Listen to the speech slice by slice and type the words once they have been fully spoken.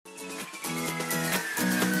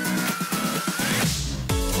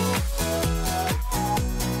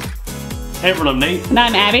Hey everyone, I'm Nate. And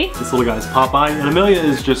I'm Abby. This little guy's Popeye, and Amelia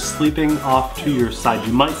is just sleeping off to your side.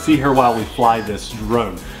 You might see her while we fly this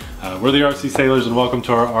drone. We're the RC Sailors, and welcome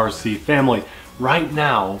to our RC family. Right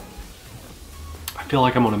now, I feel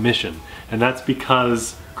like I'm on a mission, and that's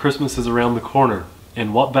because Christmas is around the corner.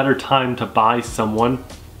 And what better time to buy someone,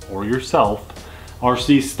 or yourself,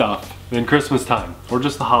 RC stuff than Christmas time, or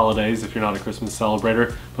just the holidays if you're not a Christmas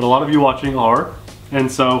celebrator, but a lot of you watching are. And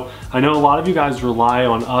so I know a lot of you guys rely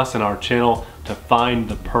on us and our channel to find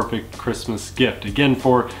the perfect Christmas gift, again,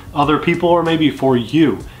 for other people or maybe for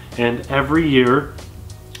you. And every year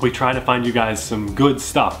we try to find you guys some good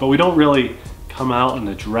stuff, but we don't really come out and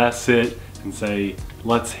address it and say,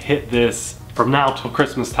 let's hit this from now till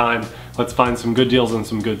Christmas time. Let's find some good deals and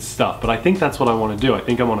some good stuff. But I think that's what I want to do. I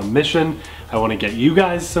think I'm on a mission. I want to get you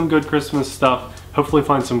guys some good Christmas stuff, hopefully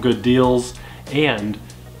find some good deals, and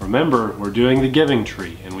remember, we're doing the giving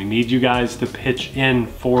tree, and we need you guys to pitch in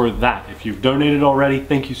for that. If you've donated already,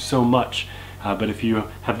 thank you so much. But if you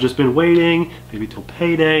have just been waiting, maybe till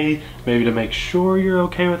payday, maybe to make sure you're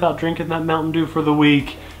okay without drinking that Mountain Dew for the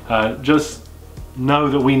week, just know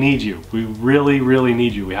that we need you. We really, really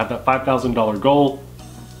need you. We have that $5,000 goal,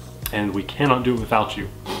 and we cannot do it without you.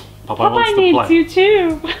 Popeye needs you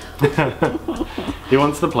too. He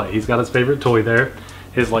wants to play. He's got his favorite toy there.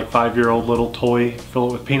 His like 5-year-old little toy, fill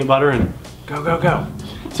it with peanut butter and go, go, go.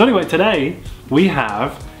 So anyway, today we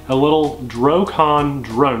have a little Drocon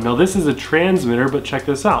drone. Now this is a transmitter, but check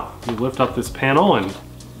this out. You lift up this panel and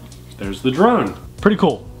there's the drone. Pretty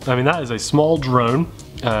cool. I mean, that is a small drone.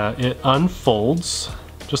 It unfolds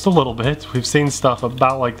just a little bit. We've seen stuff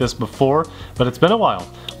about like this before, but it's been a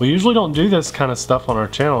while. We usually don't do this kind of stuff on our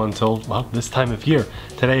channel until, well, this time of year.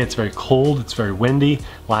 Today it's very cold, it's very windy.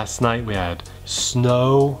 Last night we had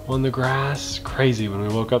snow on the grass. Crazy, when we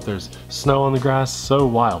woke up there's snow on the grass, so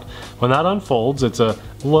wild. When that unfolds, it's a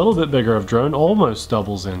little bit bigger of drone, almost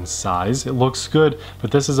doubles in size. It looks good, but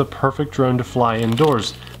this is a perfect drone to fly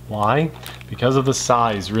indoors. Why? Because of the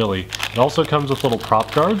size, really. It also comes with little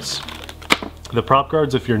prop guards. The prop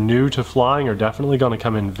guards, if you're new to flying, are definitely going to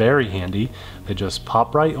come in very handy. They just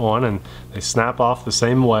pop right on and they snap off the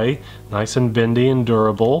same way, nice and bendy and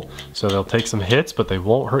durable. So they'll take some hits, but they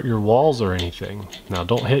won't hurt your walls or anything. Now,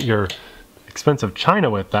 don't hit your expensive china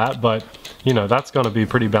with that, but you know, that's going to be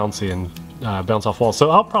pretty bouncy and bounce off walls. So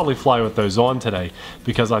I'll probably fly with those on today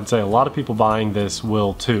because I'd say a lot of people buying this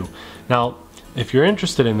will too. Now, if you're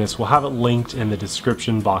interested in this, we'll have it linked in the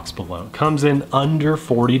description box below. It comes in under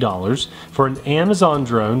 $40 for an Amazon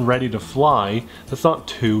drone ready to fly. That's not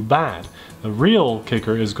too bad. The real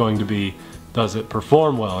kicker is going to be, does it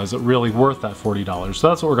perform well? Is it really worth that $40? So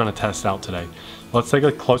that's what we're going to test out today. Let's take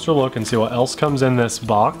a closer look and see what else comes in this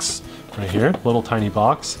box right here, little tiny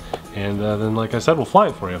box. And then, like I said, we'll fly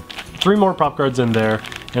it for you. 3 more prop guards in there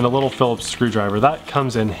and a little Phillips screwdriver. That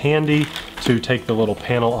comes in handy to take the little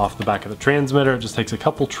panel off the back of the transmitter. It just takes a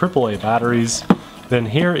couple AAA batteries. Then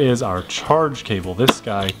here is our charge cable. This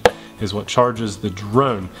guy is what charges the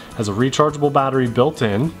drone. It has a rechargeable battery built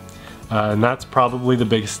in. And that's probably the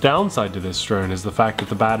biggest downside to this drone, is the fact that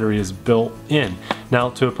the battery is built in. Now,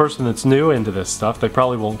 to a person that's new into this stuff, they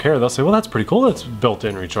probably won't care. They'll say, well, that's pretty cool, that's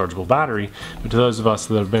built-in rechargeable battery. But to those of us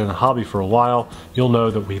that have been in the hobby for a while, you'll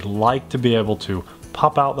know that we like to be able to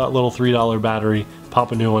pop out that little $3 battery,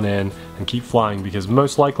 pop a new one in, and keep flying, because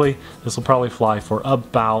most likely this will probably fly for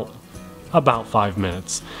about 5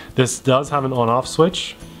 minutes. This does have an on-off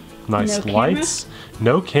switch. Nice lights.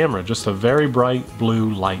 No camera, just a very bright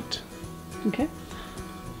blue light. Okay.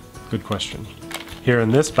 Good question. Here in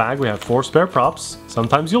this bag we have 4 spare props.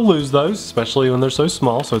 Sometimes you'll lose those, especially when they're so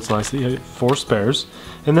small, so it's nice that you have 4 spares.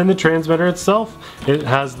 And then the transmitter itself, it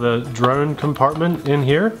has the drone compartment in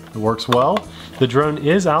here. It works well. The drone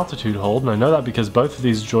is altitude hold, and I know that because both of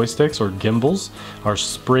these joysticks or gimbals are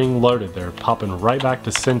spring loaded. They're popping right back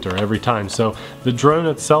to center every time. So the drone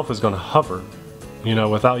itself is going to hover, you know,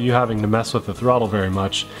 without you having to mess with the throttle very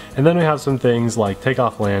much. And then we have some things like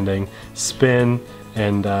takeoff, landing, spin,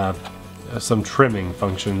 and some trimming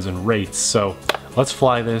functions and rates. So let's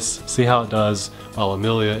fly this, see how it does while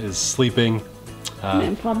Amelia is sleeping.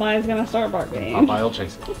 And Popeye is gonna start barking. Popeye will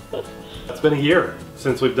chase it. It's been a year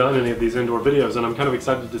since we've done any of these indoor videos, and I'm kind of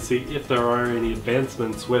excited to see if there are any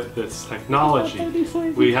advancements with this technology.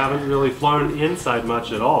 We haven't really flown inside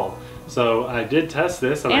much at all. So I did test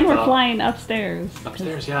this, and we're flying upstairs.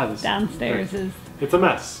 Upstairs, yeah. Downstairs is... It's a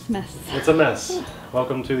mess. It's a mess.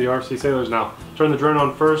 Welcome to the RC Sailors. Now, turn the drone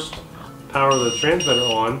on first, power the transmitter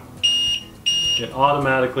on. It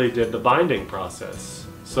automatically did the binding process.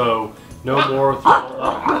 So, no more throttle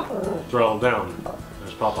up, throttle down.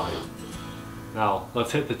 There's Popeye. Now,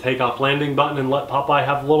 let's hit the takeoff landing button and let Popeye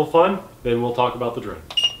have a little fun. then we'll talk about the drone.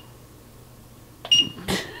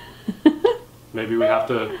 Maybe we have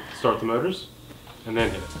to start the motors and then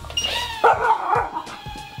hit it.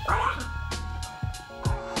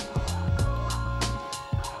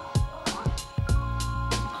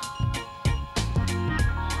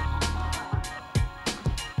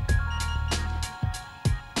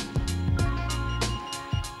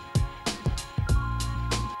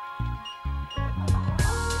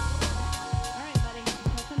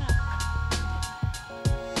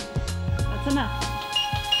 Enough.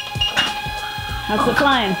 How's it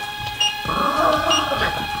flying?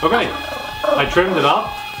 Okay, I trimmed it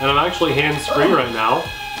up and I'm actually hands-free right now.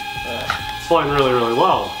 It's flying really, really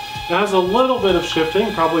well. It has a little bit of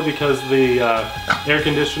shifting, probably because the air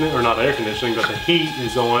conditioning, or not air conditioning, but the heat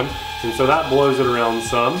is on, and so that blows it around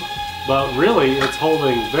some. But really, it's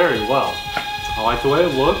holding very well. I like the way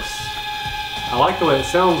it looks. I like the way it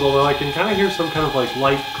sounds, although I can kind of hear some kind of like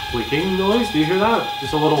light clicking noise. Do you hear that?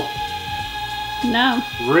 Just a little... No.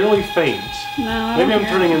 Really faint. No. Maybe I'm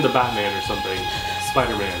turning into Batman or something.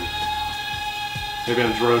 Spider-Man. Maybe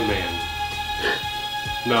I'm Drone Man.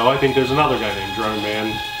 No, I think there's another guy named Drone Man.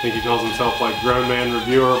 I think he calls himself like Drone Man,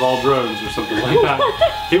 reviewer of all drones or something like that.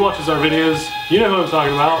 He watches our videos. You know who I'm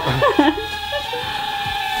talking about.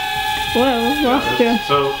 Whoa, lost you.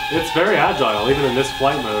 So it's very agile. Even in this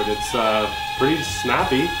flight mode, it's pretty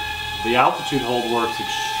snappy. The altitude hold works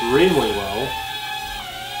extremely well.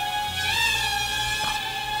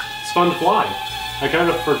 Fun to fly. I kind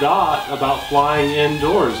of forgot about flying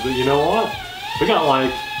indoors, but you know what? We got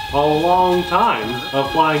like a long time of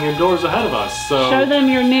flying indoors ahead of us, so... Show them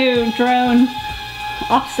your new drone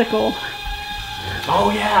obstacle.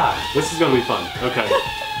 Oh yeah! This is gonna be fun. Okay.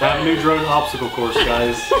 I have a new drone obstacle course,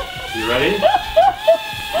 guys. You ready?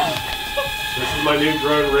 This is my new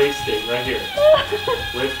drone race gate right here.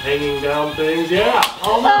 With hanging down things. Yeah!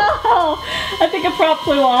 Oh no! Oh! I think a prop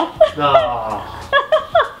flew off. Oh.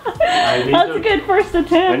 That's a good first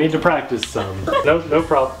attempt. I need to practice some. No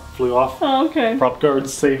prop flew off. Oh, okay. Prop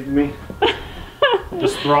guards saved me.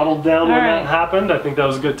 Just throttled down when that happened. I think that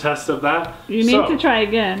was a good test of that. You need to try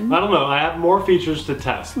again. I don't know. I have more features to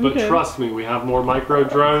test, but trust me, we have more micro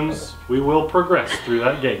drones. We will progress through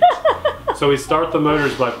that gate. So we start the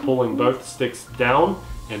motors by pulling both sticks down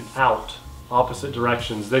and out, opposite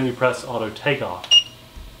directions. Then you press auto takeoff.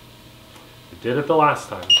 We did it the last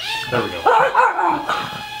time. There we go.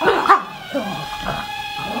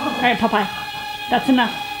 Alright, Popeye. That's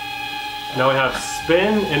enough. Now we have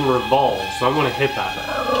spin and revolve, so I'm going to hit that.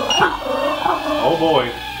 Oh boy.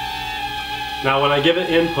 Now when I give it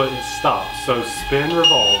input, it stops. So spin,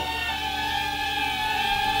 revolve.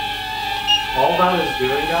 All that is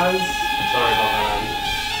doing, guys, sorry about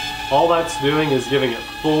that. All that's doing is giving it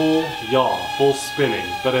full yaw, full spinning,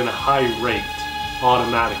 but in a high rate,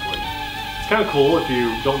 automatically. It's kind of cool if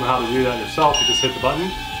you don't know how to do that yourself. You just hit the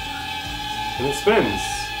button, and it spins.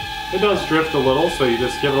 It does drift a little, so you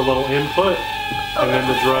just give it a little input, and then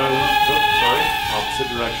the drone, opposite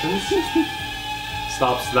directions,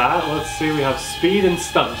 stops that. Let's see, we have speed and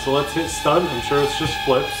stunt. So let's hit stunt. I'm sure it's just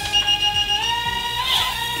flips.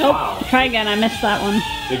 Oh, wow. Try again. I missed that one.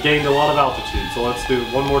 It gained a lot of altitude, so let's do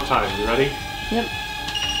it one more time. You ready? Yep.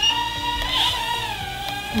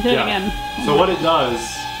 Do it again. So what it does,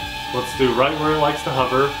 let's do right where it likes to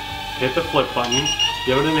hover, hit the flip button,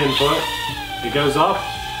 give it an input, it goes up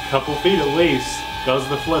a couple feet at least, does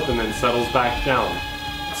the flip, and then settles back down.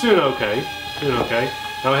 It's doing okay, doing okay.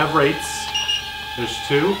 Now we have rates. There's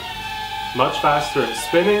two, much faster at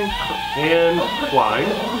spinning and flying.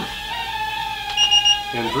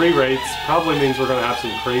 And 3 rates probably means we're going to have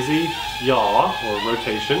some crazy yaw or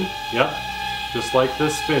rotation. Yep, just like the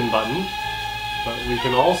spin button. But we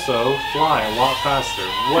can also fly a lot faster,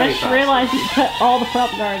 way faster. I just realized you put all the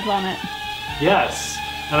prop guards on it. Yes,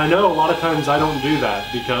 and I know a lot of times I don't do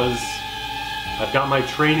that because I've got my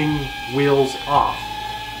training wheels off.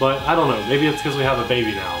 But I don't know, maybe it's because we have a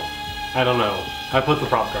baby now. I don't know. I put the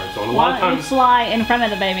prop guards on. A lot of times you fly in front of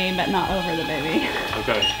the baby, but not over the baby.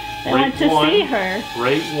 Okay. They want to see her.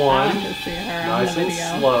 Rate 1. I want to see her on the video.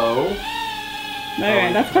 Nice and slow.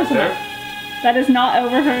 Alright, that's close enough. That is not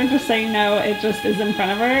over her, just so you know. It just is in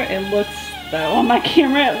front of her. It looks, though, on my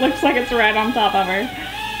camera, it looks like it's right on top of her.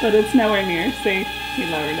 But it's nowhere near. See? He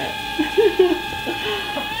lowered it.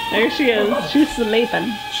 There she is. She's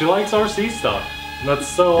sleeping. She likes RC stuff. That's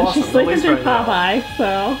so awesome. She's sleeping through Popeye,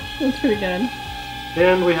 so that's pretty good.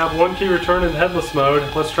 And we have 1 key return in headless mode.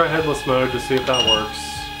 Let's try headless mode to see if that works.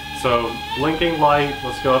 So, blinking light,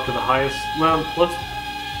 let's go up to the highest,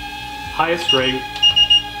 highest rate.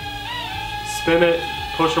 Spin it,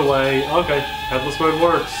 push away. Okay, headless mode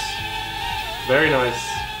works. Very nice.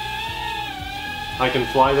 I can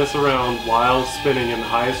fly this around while spinning in the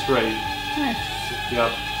highest rate. Nice.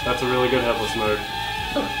 Yep, that's a really good headless mode.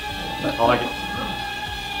 I like it.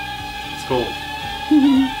 It's cool.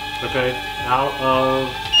 Okay, out of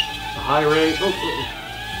the high rate.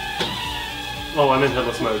 Oh, I'm in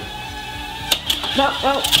headless mode.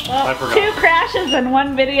 I forgot. 2 crashes in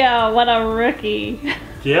 1 video. What a rookie.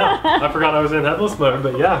 Yeah, I forgot I was in headless mode,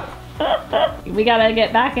 but yeah. We gotta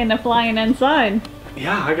get back into flying inside.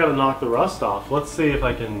 Yeah, I gotta knock the rust off. Let's see if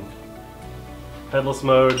I can headless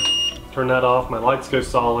mode, turn that off, my lights go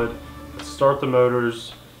solid, start the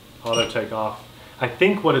motors, auto take off. I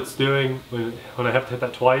think what it's doing when I have to hit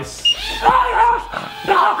that twice.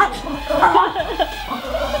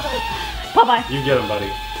 Bye-bye. You get him, buddy.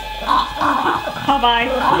 Bye-bye.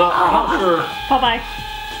 I'm not sure. Bye-bye.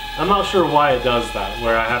 I'm not sure why it does that,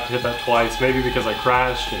 where I have to hit that twice. Maybe because I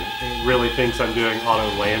crashed and it really thinks I'm doing auto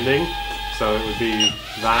landing. So it would be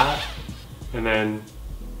that, and then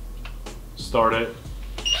start it,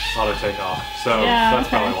 auto take off. So yeah, that's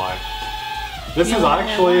probably why. This is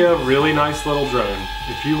actually a really nice little drone.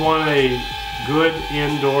 If you want a good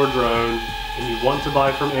indoor drone and you want to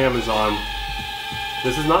buy from Amazon,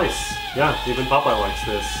 this is nice. Yeah, even Popeye likes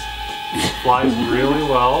this. It flies really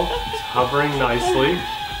well. It's hovering nicely.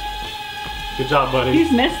 Good job, buddy.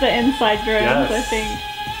 He's missed the inside drones, yes. I think.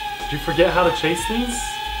 Did you forget how to chase these?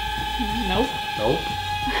 Nope. Nope.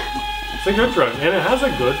 It's a good drone, and it has a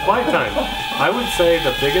good flight time. I would say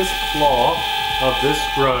the biggest flaw of this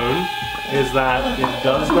drone is that it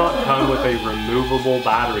does not come with a removable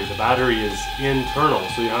battery. The battery is internal,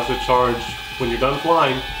 so you have to charge when you're done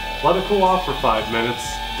flying. Let it cool off for 5 minutes,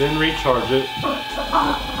 then recharge it,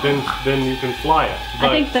 then you can fly it. But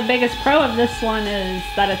I think the biggest pro of this one is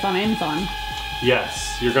that it's on Amazon.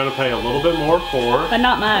 yes, you're going to pay a little bit more for, But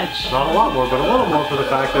not much. not a lot more, but a little more for the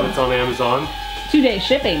fact that it's on Amazon. 2-day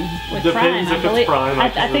shipping with Depends Prime, if it's Prime, I I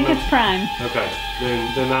can't think remember. it's Prime. Okay,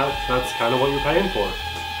 then that's kind of what you're paying for.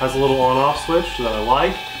 Has a little on-off switch that I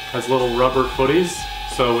like. Has little rubber footies,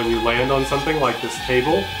 so when you land on something like this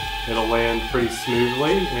table, it'll land pretty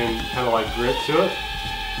smoothly and kind of like grip to it.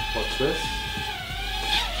 Watch this.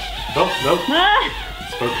 Oh, nope.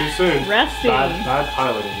 Spoke too soon. Rusty. Bad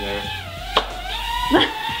piloting there.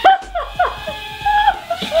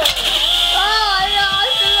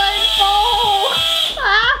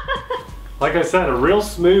 Like I said, a real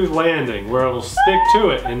smooth landing where it'll stick to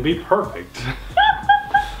it and be perfect.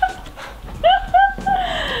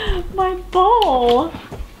 My bowl.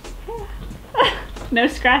 No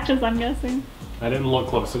scratches, I'm guessing. I didn't look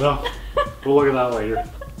close enough. We'll look at that later.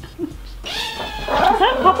 Is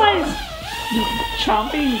that Popeye's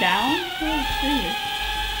chomping down?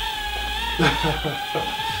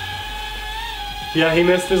 Yeah, he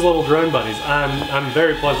missed his little drone buddies. I'm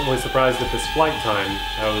very pleasantly surprised at this flight time.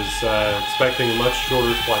 I was expecting a much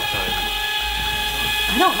shorter flight time.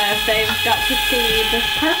 I don't know if they've got to see this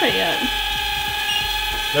carpet yet.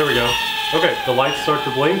 There we go. Okay, the lights start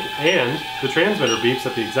to blink and the transmitter beeps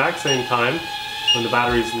at the exact same time when the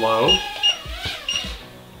battery's low.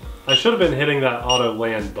 I should have been hitting that auto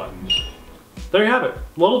land button. There you have it,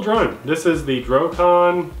 little drone. This is the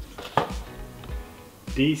Drocon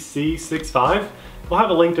DC-65. We'll have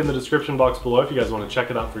a link in the description box below if you guys want to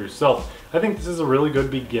check it out for yourself. I think this is a really good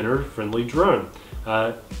beginner-friendly drone.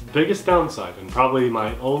 Biggest downside, and probably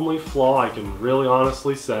my only flaw I can really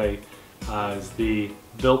honestly say, is the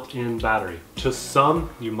built-in battery. To some,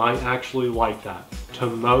 you might actually like that. To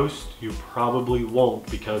most, you probably won't,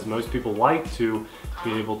 because most people like to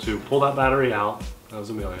be able to pull that battery out. That was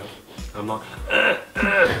Amelia. I'm not.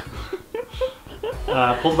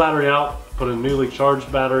 Pull the battery out, put a newly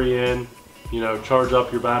charged battery in, you know, charge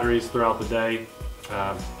up your batteries throughout the day.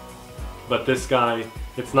 But this guy,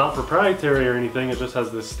 it's not proprietary or anything, it just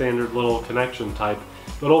has this standard little connection type.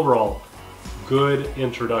 But overall, good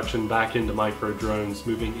introduction back into micro drones,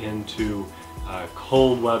 moving into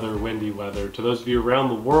cold weather, windy weather. To those of you around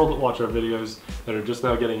the world that watch our videos that are just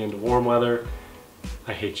now getting into warm weather,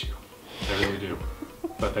 I hate you. I really do.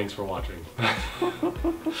 But thanks for watching.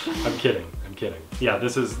 I'm kidding. Yeah,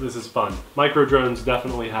 this is fun. Micro drones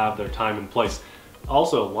definitely have their time and place.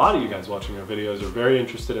 Also, a lot of you guys watching our videos are very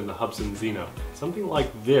interested in the Hubsan Zeno. Something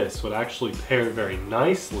like this would actually pair very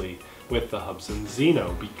nicely with the Hubsan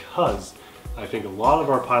Zeno, because I think a lot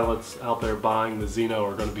of our pilots out there buying the Zeno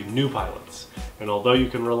are going to be new pilots. And although you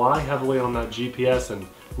can rely heavily on that GPS and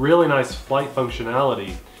really nice flight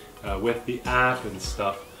functionality with the app and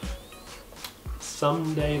stuff,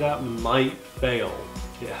 someday that might fail.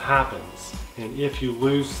 It happens. And if you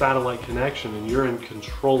lose satellite connection and you're in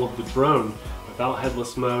control of the drone without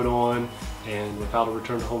headless mode on and without a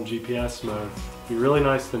return to home GPS mode, it'd be really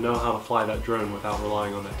nice to know how to fly that drone without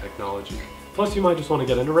relying on that technology. Plus you might just want to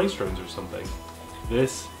get into race drones or something.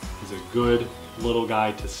 This is a good little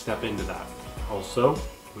guy to step into that. Also,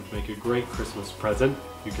 would make a great Christmas present.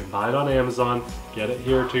 You can buy it on Amazon, get it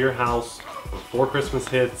here to your house before Christmas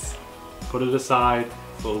hits, put it aside,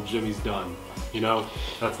 little Jimmy's done. You know,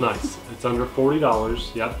 that's nice. It's under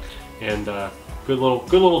 $40, yep, and good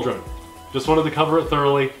little drone. Just wanted to cover it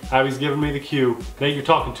thoroughly. Abby's giving me the cue. Nate, you're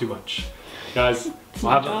talking too much. Guys, we'll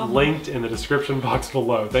have it linked in the description box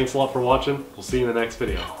below. Thanks a lot for watching. We'll see you in the next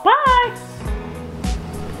video. Bye!